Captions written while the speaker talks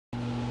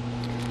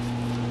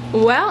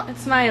Well,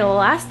 it's my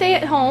last day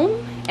at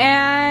home,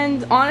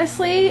 and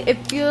honestly,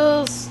 it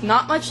feels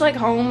not much like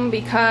home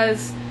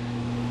because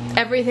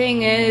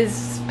everything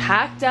is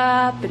packed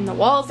up and the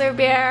walls are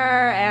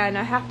bare and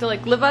I have to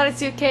like live out a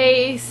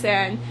suitcase,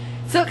 and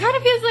so it kind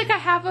of feels like I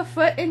have a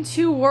foot in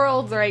two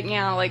worlds right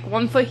now, like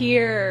one foot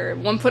here,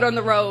 one foot on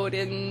the road,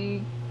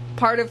 and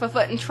part of a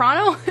foot in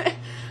Toronto.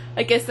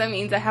 I guess that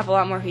means I have a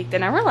lot more feet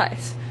than I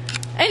realize.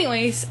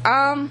 Anyways,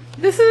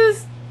 this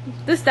is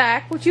the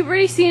stack, which you've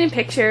already seen in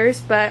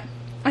pictures, but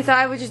I thought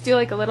I would just do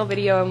like a little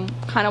video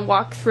and kind of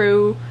walk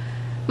through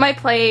my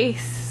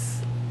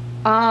place,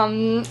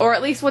 or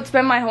at least what's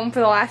been my home for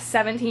the last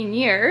 17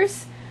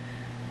 years.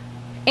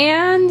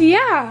 And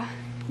yeah,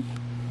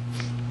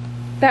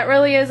 that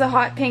really is a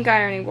hot pink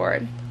ironing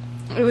board.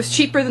 It was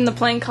cheaper than the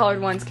plain colored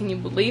ones, can you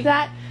believe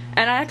that?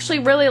 And I actually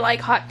really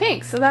like hot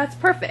pink, so that's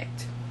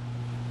perfect.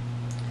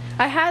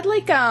 I had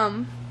like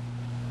a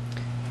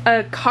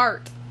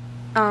cart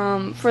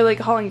for like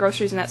hauling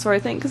groceries and that sort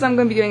of thing, because I'm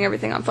going to be doing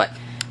everything on foot,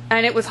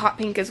 and it was hot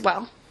pink as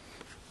well.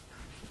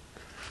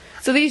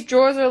 So these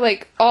drawers are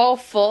like all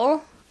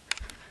full.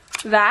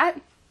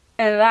 That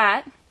and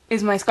that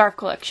is my scarf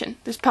collection.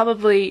 There's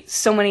probably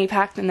so many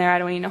packed in there, I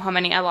don't even know how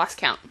many, I lost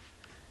count.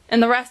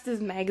 And the rest is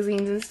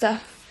magazines and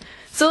stuff.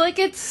 So like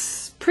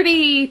it's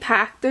pretty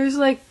packed. There's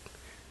like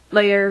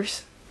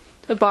layers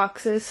of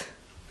boxes.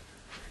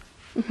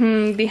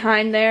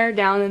 Behind there,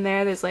 down in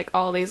there, there's like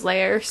all these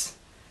layers.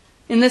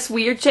 In this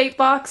weird shaped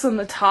box on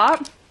the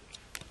top,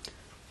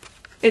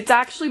 it's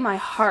actually my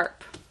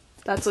harp.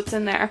 That's what's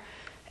in there.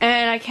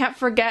 And I can't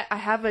forget, I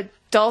have a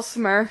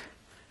dulcimer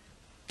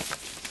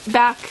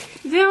back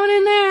down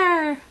in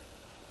there.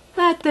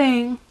 That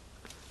thing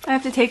I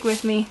have to take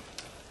with me.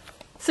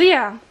 So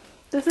yeah,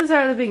 this is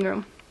our living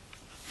room.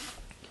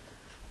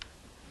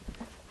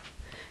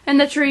 And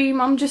the tree,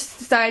 Mom just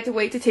decided to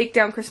wait to take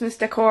down Christmas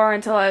decor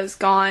until I was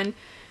gone,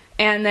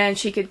 and then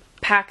she could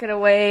pack it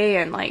away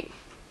and like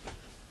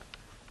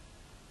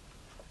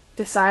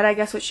decide, I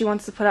guess, what she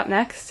wants to put up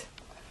next.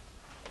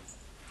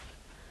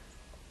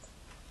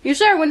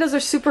 Usually our windows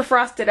are super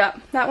frosted up.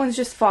 That one's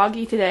just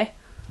foggy today.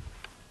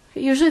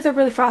 Usually they're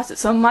really frosted,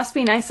 so it must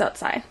be nice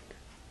outside.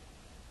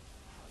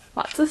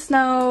 Lots of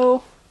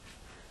snow.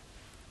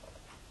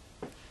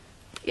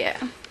 Yeah.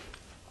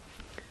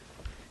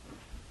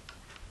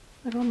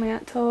 Little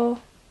mantle.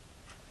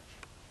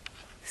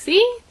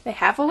 See? They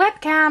have a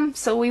webcam,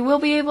 so we will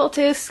be able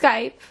to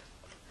Skype.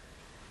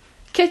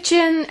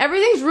 Kitchen.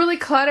 Everything's really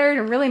cluttered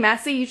and really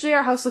messy. Usually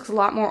our house looks a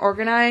lot more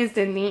organized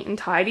and neat and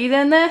tidy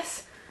than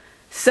this.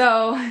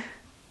 So,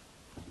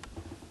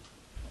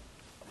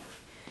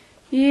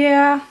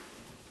 yeah.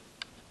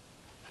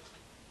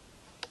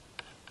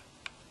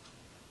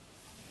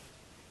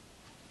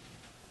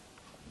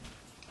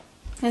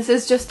 This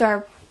is just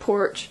our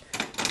porch.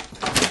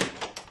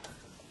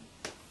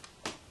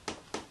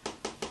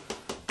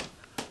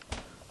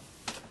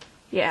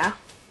 Yeah.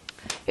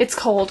 It's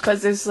cold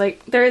because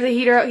there is a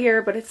heater out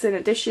here, but it's an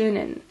addition,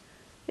 and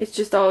it's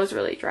just always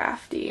really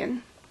drafty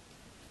and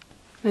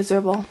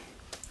miserable.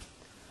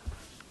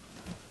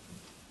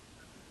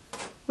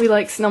 We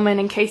like snowmen,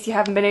 in case you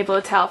haven't been able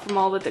to tell from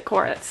all the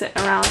decor that's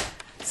sitting around.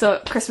 So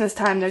at Christmas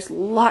time there's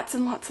lots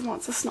and lots and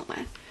lots of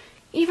snowmen.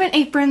 Even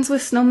aprons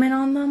with snowmen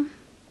on them.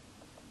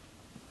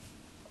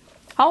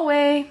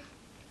 Hallway.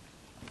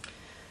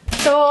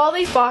 So all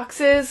these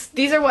boxes,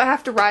 these are what I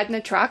have to ride in the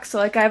truck. So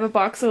like I have a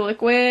box of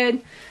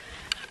liquid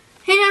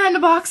and a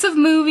box of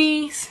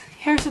movies.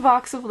 Here's a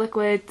box of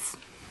liquids.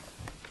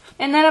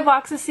 And then a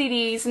box of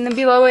CDs, and then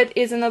below it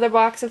is another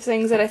box of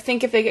things that I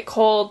think if they get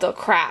cold they'll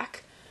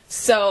crack.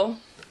 So,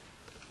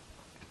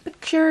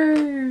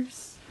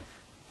 pictures.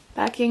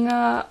 Backing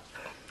up.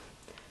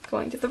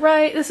 Going to the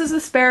right. This is the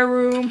spare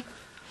room.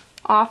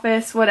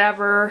 Office,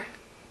 whatever.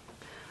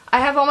 I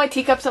have all my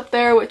teacups up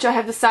there, which I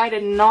have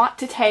decided not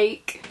to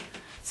take,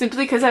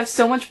 simply because I have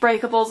so much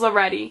breakables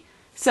already.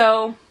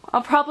 So,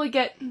 I'll probably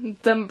get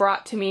them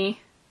brought to me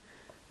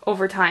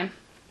over time.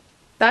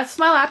 That's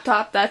my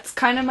laptop. That's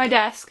kind of my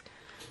desk.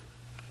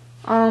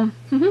 For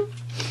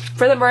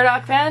the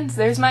Murdoch fans,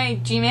 there's my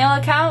Gmail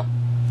account.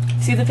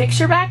 See the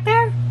picture back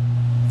there?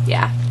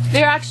 Yeah.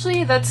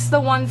 That's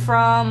the one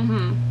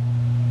from,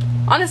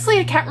 honestly,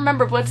 I can't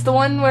remember, but it's the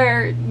one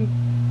where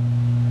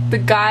the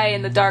guy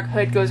in the dark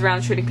hood goes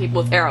around shooting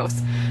people with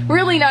arrows.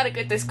 Really not a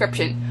good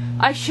description.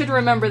 I should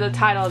remember the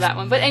title of that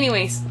one. But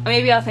anyways,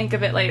 maybe I'll think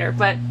of it later.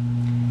 But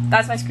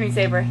that's my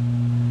screensaver.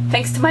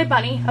 Thanks to my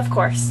bunny, of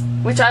course,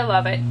 which I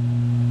love it.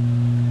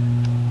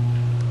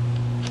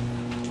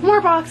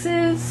 More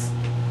boxes.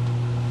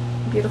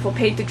 Beautiful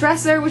painted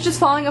dresser, which is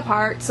falling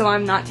apart, so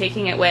I'm not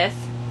taking it with.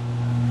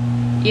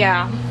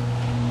 Yeah.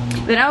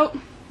 Then out,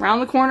 around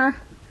the corner,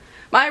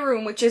 my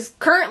room, which is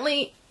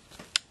currently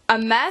a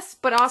mess,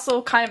 but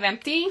also kind of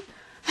empty.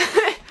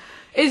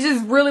 It's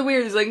just really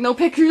weird. There's like no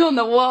pictures on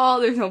the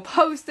wall, there's no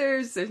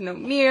posters, there's no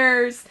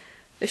mirrors.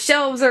 The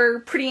shelves are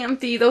pretty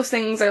empty. Those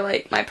things are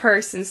like my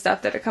purse and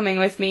stuff that are coming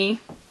with me.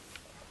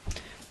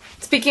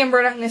 Speaking of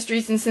Murdoch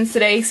Mysteries, and since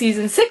today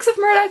Season 6 of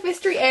Murdoch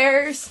Mystery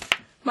airs,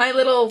 my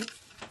little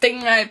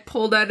thing I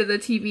pulled out of the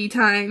TV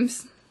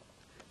Times.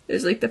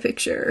 There's like the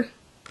picture.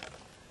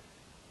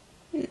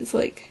 It's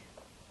like,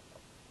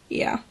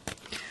 yeah.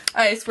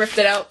 I just ripped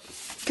it out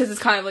because it's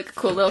kind of like a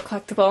cool little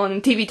collectible,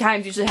 and TV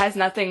Times usually has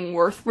nothing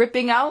worth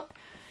ripping out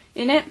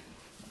in it.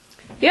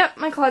 Yep,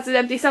 my closet's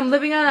empty, so I'm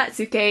living out of that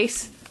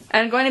suitcase,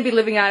 and I'm going to be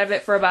living out of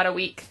it for about a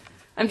week.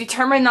 I'm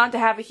determined not to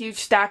have a huge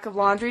stack of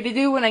laundry to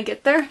do when I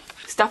get there.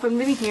 Stuff I'm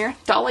living here.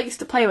 Doll I used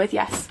to play with,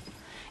 yes.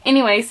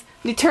 Anyways,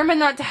 determined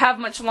not to have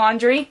much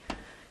laundry.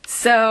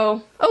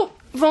 So, oh,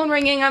 phone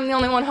ringing, I'm the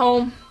only one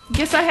home.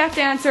 Guess I have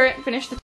to answer it and finish the